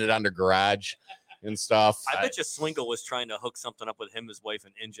logo painted on their garage and stuff. I bet you Swingle was trying to hook something up with him, his wife,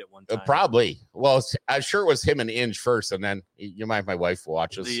 and Inge at one time. Probably. Well, I'm sure it was him and Inge first, and then you might have my wife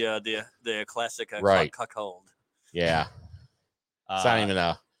watches. The classic right. cuckold. Yeah. It's not even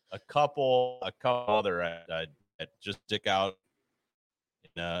a couple other that just stick out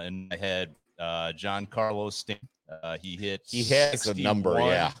in my head. John Carlos Stanton. He has a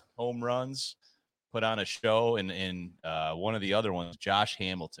number, home runs, put on a show, and one of the other ones, Josh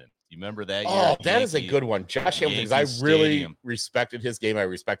Hamilton. You remember that year? Oh, that is a good one. Josh Hamilton, because I really respected his game. I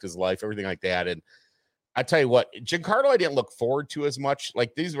respect his life, everything like that. And I tell you what, Giancarlo, I didn't look forward to as much.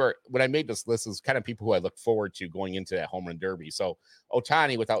 Like these were, when I made this list, is kind of people who I look forward to going into that home run derby. So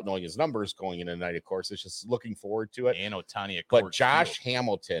Ohtani, without knowing his numbers going into the night, of course, is just looking forward to it. And Ohtani, but Josh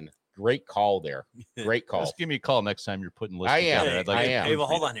Hamilton, great call there. Great call. Just give me a call next time you're putting lists together. I am. Hey, well,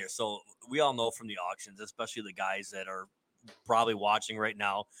 hold on here. So we all know from the auctions, especially the guys that are probably watching right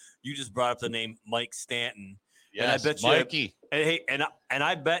now, you just brought up the name Mike Stanton. Yes, and I bet Mikey. And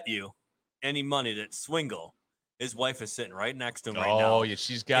I bet you any money that Swingle, his wife, is sitting right next to him right now. Oh, yeah,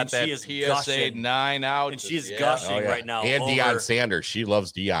 she's got that PSA gushing, 9 out. and she's gushing right now. And Deion Sanders, she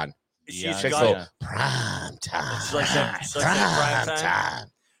loves Deion. She's gushing. Prime time. She's like that prime time.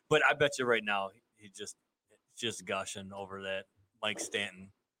 But I bet you right now he's just gushing over that Mike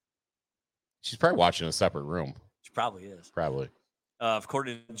Stanton. She's probably watching in a separate room. She probably is. Probably.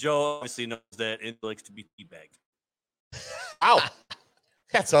 According to Joe, obviously knows that it likes to be teabagged. Ow.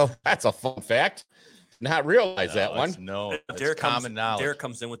 That's a fun fact. Not realize that one. No, Derek common knowledge. Derek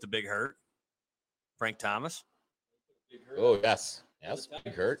comes in with the big hurt. Frank Thomas. Oh, yes. Yes,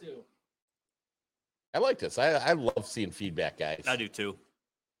 big hurt. I like this. I love seeing feedback, guys. I do too.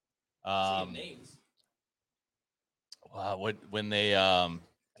 When they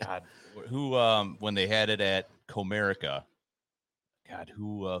when they had it at Comerica,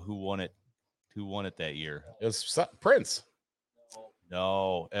 who won it? Who won it that year? It was Prince.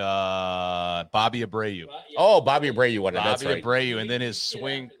 No, Bobby Abreu. Oh, Bobby Abreu won it. That's right. Abreu, and then his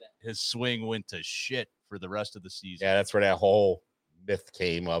swing went to shit for the rest of the season. Yeah, that's where that whole myth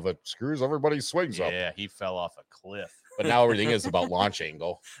came of it screws everybody's swings up. Yeah, he fell off a cliff. But now everything is about launch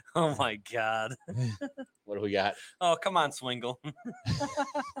angle. Oh my God. What do we got? Oh, come on, Swingle.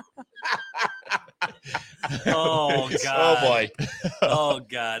 Oh God. Oh boy. Oh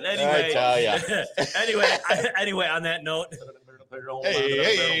God. Anyway, I tell you. anyway, on that note.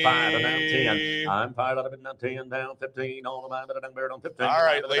 Hey. I'm 5 out of 10 down 15 on the 15. All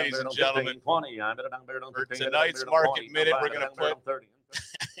right, ladies and gentlemen. 20. For tonight's market minute, we're going to put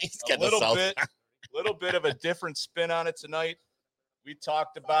a little bit of a different spin on it tonight. We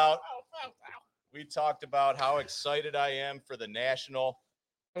talked about how excited I am for the national.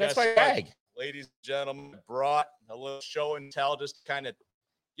 That's my bag. ladies and gentlemen, brought a little show and tell, just to kind of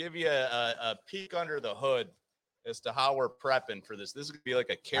give you a peek under the hood as to how we're prepping for this. This is going to be like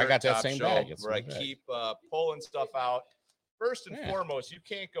a carrot top show where I keep pulling stuff out. First and foremost, you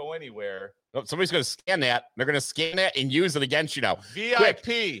can't go anywhere. Oh, somebody's going to scan that. They're going to scan that and use it against you now.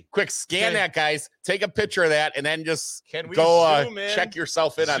 VIP. Quick scan that, guys. Take a picture of that and then just go zoom in, check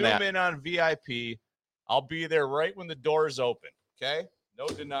yourself in on that. Zoom in on VIP. I'll be there right when the doors open. Okay? No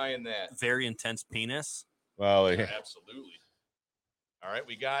denying that. Very intense penis. Well, yeah. Absolutely. All right,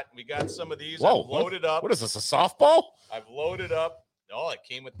 we got some of these. Whoa, I've loaded up. What is this, a softball? I've loaded up. No, it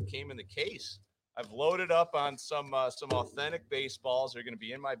came in the case. I've loaded up on some authentic baseballs. They're going to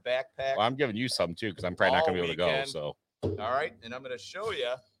be in my backpack. Well, I'm giving you some too because I'm probably not going to be able to go. So, all right, and I'm going to show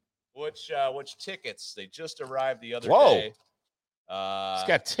you which tickets they just arrived the other day. Whoa, he's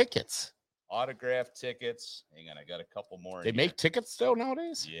got tickets, autographed tickets. Hang on, I got a couple more. They make tickets still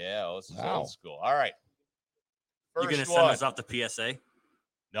nowadays. Yeah, this is old school. All right, you going to send us off the PSA?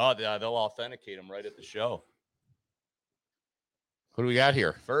 No, they'll authenticate them right at the show. Who do we got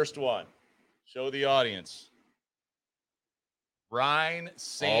here? First one. Show the audience. Ryan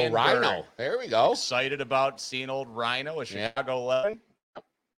Sandberg. Oh, Rhino. There we go. Excited about seeing old Rhino, a Chicago 11.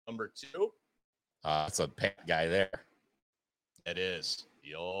 Number 2. That's a Pat guy there. It is.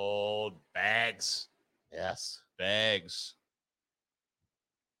 The old Bags. Yes. Bags.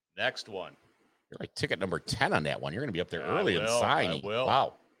 Next one. You're like ticket number 10 on that one. You're going to be up there early and signing. I will.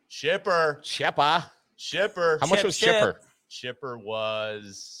 Wow. Chipper. How much was Chipper? Chipper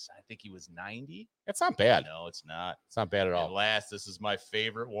was, I think he was 90. That's not bad. No, it's not. It's not bad at all. And last, this is my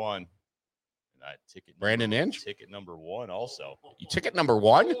favorite one. Ticket Brandon Inge? Ticket number 1 also. You ticket number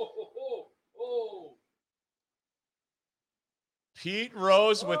 1? Pete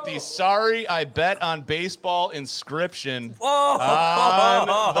Rose with the sorry I bet on baseball inscription on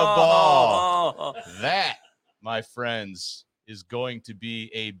the ball. That, my friends, is going to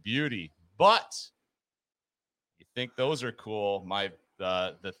be a beauty. But you think those are cool.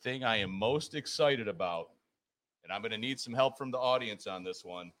 The thing I am most excited about, and I'm going to need some help from the audience on this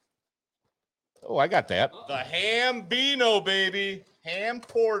one. Oh, I got that. The Hambino, baby. Ham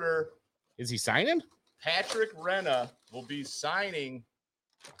Porter. Is he signing? Patrick Renna will be signing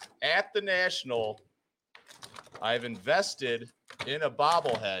at the National. I've invested in a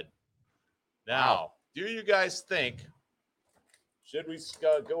bobblehead. Now, do you guys think, should we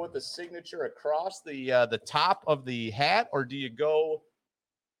go with the signature across the top of the hat, or do you go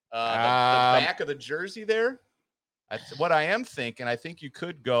the back of the jersey there? What I am thinking, I think you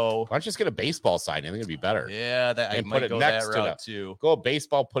could go. Why don't you just get a baseball sign? I think it'd be better. Yeah, that I might go that route too. Go a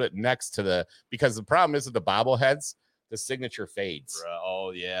baseball, put it next to because the problem is with the bobbleheads, the signature fades.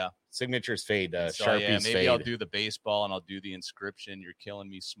 Oh yeah, signatures fade. So, Sharpies maybe fade. I'll do the baseball and I'll do the inscription. You're killing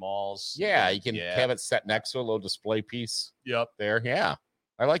me, Smalls. Yeah, you can have it set next to a little display piece. Yep, there. Yeah,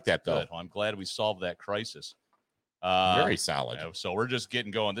 I like that though. Good. Well, I'm glad we solved that crisis. Very solid. So we're just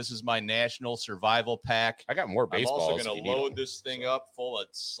getting going. This is my National Survival Pack. I got more baseballs. I'm also going to load this thing up full of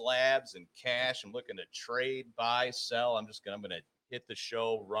slabs and cash. I'm looking to trade, buy, sell. I'm going to hit the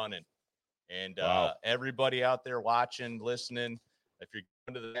show running. And everybody out there watching, listening, if you're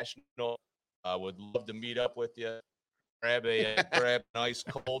going to the National, I would love to meet up with you. Grab a nice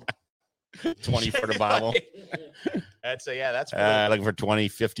cold 20 for the bottle. That's that's looking for 20,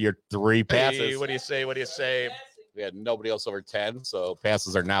 50, or 3 passes. Hey, what do you say? We had nobody else over 10, so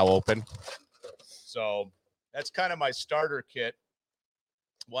passes are now open. So that's kind of my starter kit.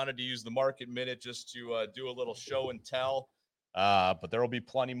 Wanted to use the market minute just to do a little show and tell, but there will be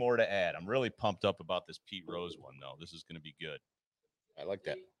plenty more to add. I'm really pumped up about this Pete Rose one, though. This is going to be good. I like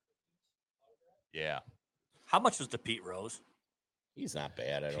that. Yeah. How much was the Pete Rose? He's not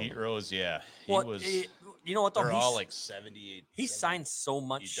bad. Pete Rose, yeah. He was. You know what, though? They're all like 78. He signed so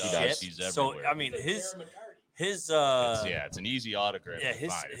much shit. He's everywhere. So, I mean, his it's an easy autograph. Yeah,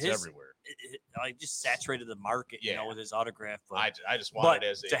 it's everywhere. I just saturated the market, with his autograph. But I just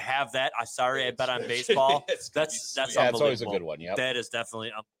wanted to have that. I bet on baseball. that's unbelievable. It's always a good one. Yeah, that is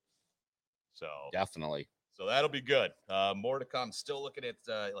definitely. Definitely. So that'll be good. More to come. Still looking at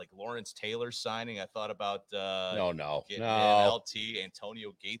like Lawrence Taylor signing. I thought about getting LT.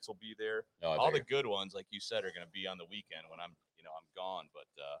 Antonio Gates will be there. All the good ones, like you said, are going to be on the weekend when I'm gone. But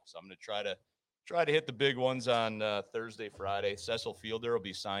so I'm going to try to hit the big ones on Thursday, Friday. Cecil Fielder will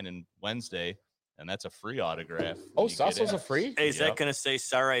be signing Wednesday, and that's a free autograph. Oh, Cecil's a free? Hey, is that going to say,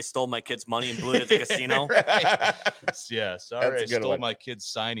 sorry, I stole my kid's money and blew it at the casino? Yeah, sorry, I stole my kid's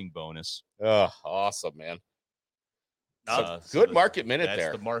signing bonus. Oh, awesome, man. Good market minute there.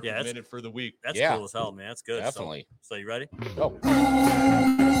 That's the market minute for the week. That's cool as hell, man. That's good. Definitely. So you ready? Go.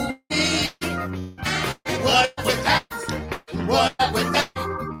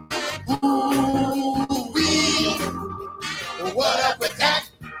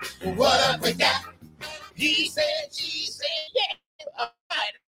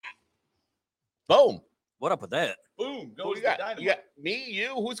 Boom. What up with that? Boom. Who Goes you the got? dynamite. You got me,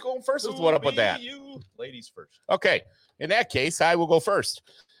 you. Who's going first? What up with that? You. Ladies first. Okay. In that case, I will go first.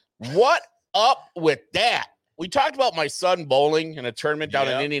 What up with that? We talked about my son bowling in a tournament down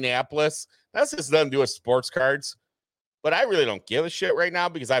in Indianapolis. That's just nothing to do with sports cards. But I really don't give a shit right now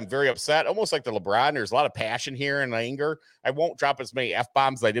because I'm very upset. Almost like the LeBron. There's a lot of passion here and anger. I won't drop as many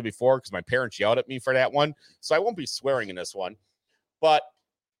F-bombs as I did before because my parents yelled at me for that one. So I won't be swearing in this one. But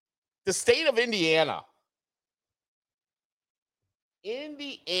the state of Indiana.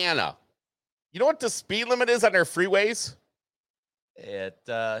 Indiana. You know what the speed limit is on their freeways?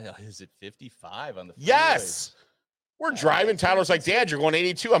 Is it 55 on the freeways? Yes. We're driving. Tyler's like, Dad, you're going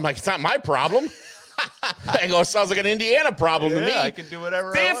 82. I'm like, it's not my problem. I go, sounds like an Indiana problem to me. I can do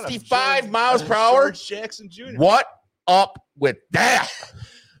whatever 55 miles per hour. George Jackson Jr. What up with that?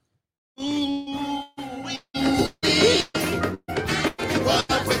 What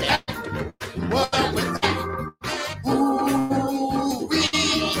up with that? What up with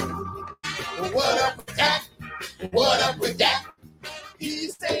that? What up with that? What up with that? He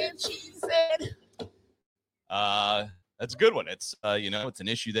said, she said. That's a good one. It's it's an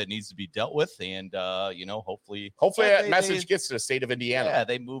issue that needs to be dealt with, and hopefully that message gets to the state of Indiana. Yeah,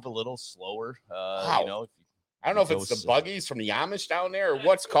 they move a little slower. I don't know if it's the buggies from the Amish down there or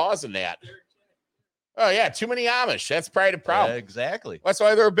what's causing that. Oh yeah, too many Amish. That's probably the problem. Exactly. That's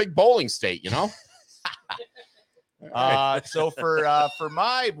why they're a big bowling state, So for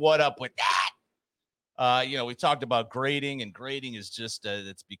my what up with that? We talked about grading, and grading is just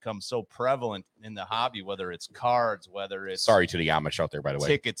it's become so prevalent in the hobby, whether it's cards, whether it's sorry to the Amish out there, by the way,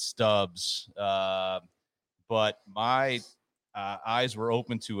 ticket stubs. But my eyes were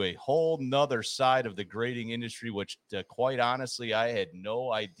open to a whole nother side of the grading industry, which quite honestly, I had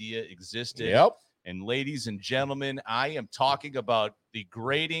no idea existed. Yep. And ladies and gentlemen, I am talking about the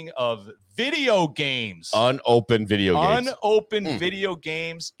grading of video games. Unopened video games. Unopened video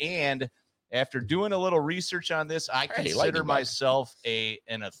games. And after doing a little research on this, I consider myself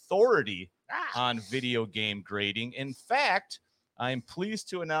an authority on video game grading. In fact, I'm pleased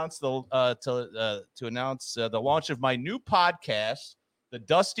to announce the launch of my new podcast, the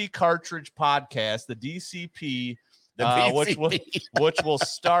Dusty Cartridge Podcast, the DCP, which will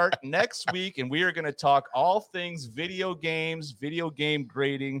start next week, and we are going to talk all things video games, video game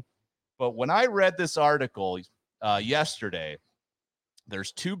grading. But when I read this article yesterday,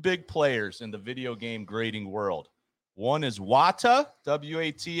 there's two big players in the video game grading world. One is WATA,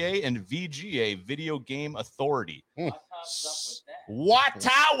 W-A-T-A, and VGA, Video Game Authority.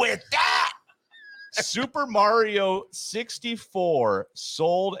 WATA with that! Super Mario 64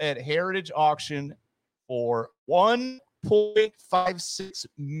 sold at Heritage Auction for $1.56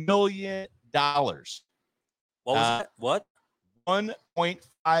 million. What was that? What?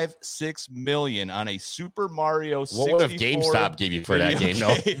 $1.56 million on a Super Mario 64. What would GameStop give you for that game?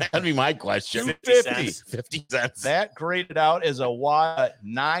 No, that'd be my question. 50 cents. That graded out as a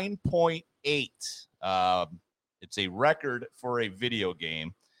 9.8. It's a record for a video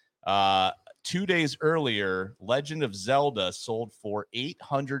game. 2 days earlier, Legend of Zelda sold for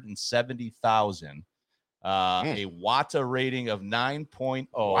 $870,000. A WATA rating of 9.0.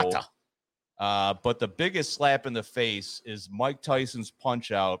 WATA. But the biggest slap in the face is Mike Tyson's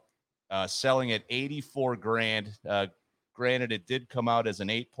Punch-Out, selling at $84,000. Granted, it did come out as an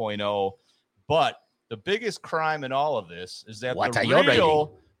 8.0, but the biggest crime in all of this is that the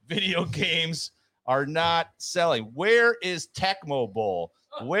real video games are not selling. Where is Tecmo Bowl?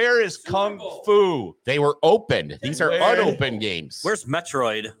 Where is Kung Fu? They were opened. These are unopened games. Where's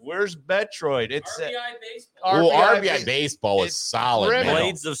Metroid? Where's Metroid? It's RBI Baseball. RBI Baseball is solid.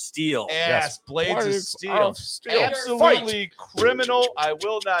 Blades of Steel. Yes, Blades of Steel. Absolutely criminal. I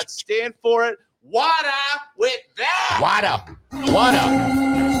will not stand for it. WATA with that. WATA.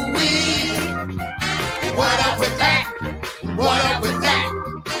 What up with that? What up with that?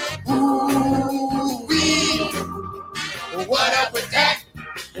 Ooh-wee. What up with that?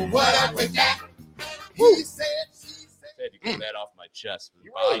 What up with that? He said, she said. I had to get that off my chest.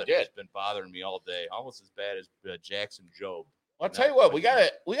 It's been bothering me all day. Almost as bad as Jackson Job. I'll tell you what, we got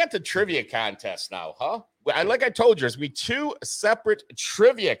the trivia contest now, huh? Like I told you, there's going to be two separate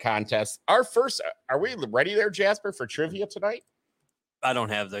trivia contests. Our first, are we ready there, Jasper, for trivia tonight? I don't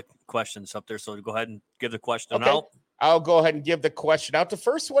have the questions up there, so go ahead and give the question Okay. out. I'll go ahead and give the question out. The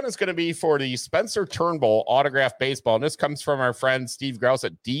first one is going to be for the Spencer Turnbull autographed baseball, and this comes from our friend Steve Grouse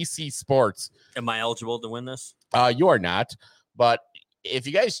at DC Sports. Am I eligible to win this? You are not, but if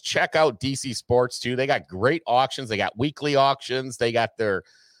you guys check out DC Sports too, they got great auctions. They got weekly auctions. They got their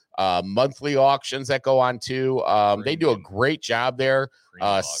monthly auctions that go on too. They do a great job there.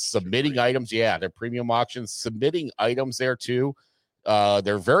 Submitting items. Yeah, they're premium auctions, submitting items there too.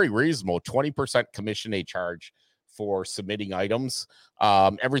 They're very reasonable. 20% commission they charge for submitting items.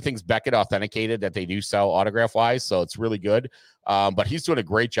 Everything's Beckett authenticated that they do sell autograph wise, so it's really good. But he's doing a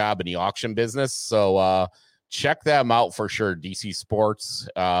great job in the auction business. So check them out for sure. DC Sports,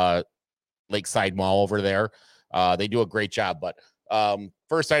 Lakeside Mall over there. They do a great job. But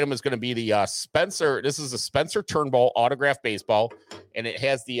first item is going to be the Spencer. This is a Spencer Turnbull autograph baseball, and it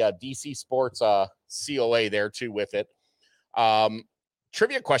has the DC Sports COA there too with it.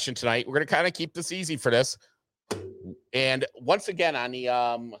 Trivia question tonight. We're going to kind of keep this easy for this. And once again, on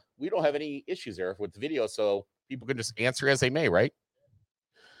the we don't have any issues there with the video, so people can just answer as they may, right?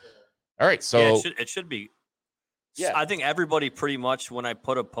 All right, so yeah, it should be. Yeah, I think everybody pretty much, when I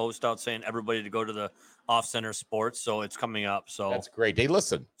put a post out saying everybody to go to the Off Center Sports, so it's coming up. So that's great. They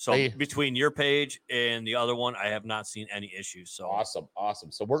listen. So between your page and the other one, I have not seen any issues. So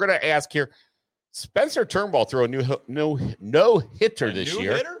awesome. So we're gonna ask here. Spencer Turnbull threw a no hitter this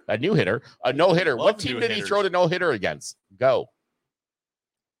year. A no hitter. What team did he throw the no hitter against? Go.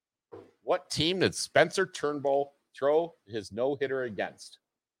 What team did Spencer Turnbull throw his no hitter against?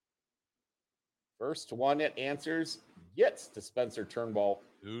 First one that answers gets to Spencer Turnbull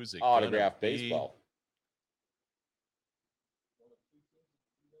autograph baseball.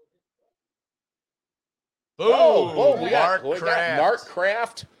 Boom! We got Mark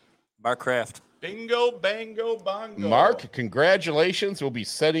Kraft. Mark Kraft. Bingo, bango, bongo. Mark, congratulations. We'll be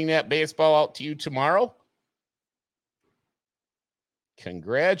sending that baseball out to you tomorrow.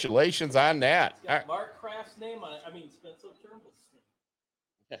 Congratulations on that. Mark Kraft's name on it. I mean, Spencer Turnbull's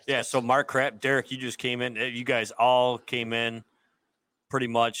name. Yeah, so Mark Kraft, Derek, you just came in. You guys all came in pretty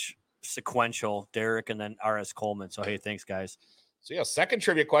much sequential, Derek and then R.S. Coleman. So, hey, thanks, guys. So, yeah, second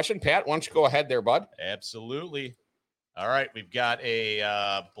trivia question. Pat, why don't you go ahead there, bud? Absolutely. All right, we've got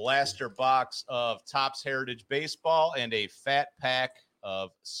a blaster box of Topps Heritage Baseball and a fat pack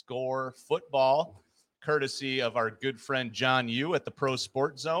of Score Football, courtesy of our good friend John Yu at the Pro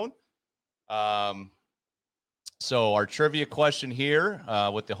Sports Zone. So our trivia question here,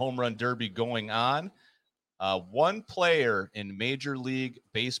 with the Home Run Derby going on, one player in Major League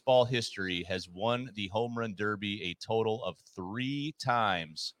Baseball history has won the Home Run Derby a total of 3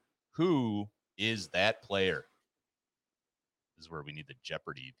 times. Who is that player? This is where we need the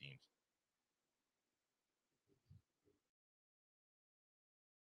Jeopardy theme.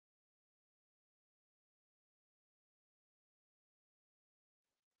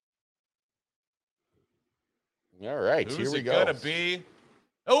 All right, Who's here we go. Who's it going to be?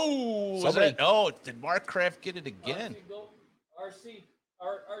 Oh, did Mark Kraft get it again? R.S.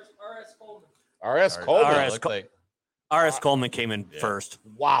 Coleman. R.S. Coleman. R.S. Coleman came in first.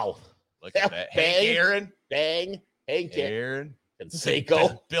 Wow. Look at that. Hey, Aaron. Bang. Hey, Aaron.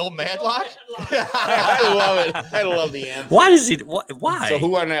 Seiko. Bill Madlock. I love it. I love the answer. Why does he? Why? So who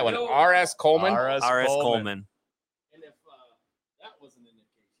won that one? R.S. Coleman. R.S. Coleman. And if that was an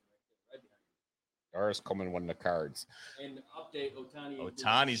indication right there, R.S. Coleman won the cards. And update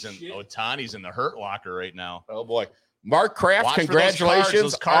Ohtani's in the hurt locker right now. Oh boy. Mark Kraft, watch congratulations.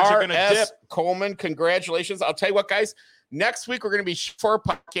 Those cards are going to dip. Coleman, congratulations. I'll tell you what, guys. Next week we're going to be for a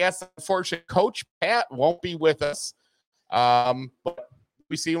podcast. Unfortunately, Coach Pat won't be with us. But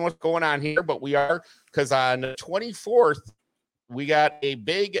we see what's going on here, but we are, because on the 24th we got a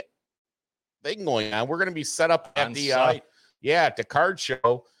big thing going on. We're going to be set up at at the card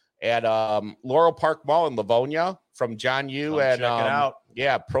show at Laurel Park Mall in Livonia from John Yu and check it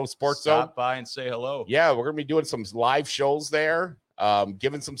out. Pro Sports Zone. Stop by and say hello. Yeah, we're going to be doing some live shows there,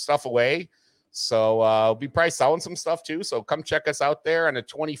 giving some stuff away. So we'll be probably selling some stuff too. So come check us out there on the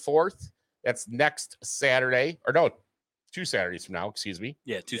 24th. That's next Saturday, or no, 2 Saturdays from now, excuse me.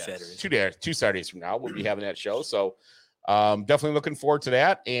 Yeah, Saturdays. 2 Saturdays from now, we'll be having that show. So definitely looking forward to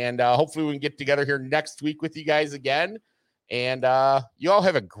that. And hopefully we can get together here next week with you guys again. And you all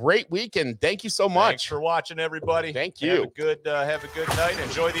have a great week. And thank you so much. Thanks for watching, everybody. Thank you. Have a good night.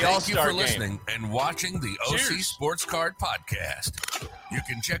 Enjoy the All-Star game. Thank you for listening and watching the OC Sports Card Podcast. You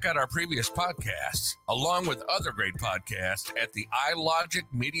can check out our previous podcasts, along with other great podcasts, at the iLogic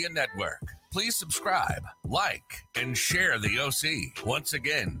Media Network. Please subscribe, like, and share the OC. Once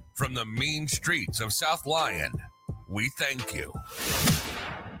again, from the mean streets of South Lyon, we thank you.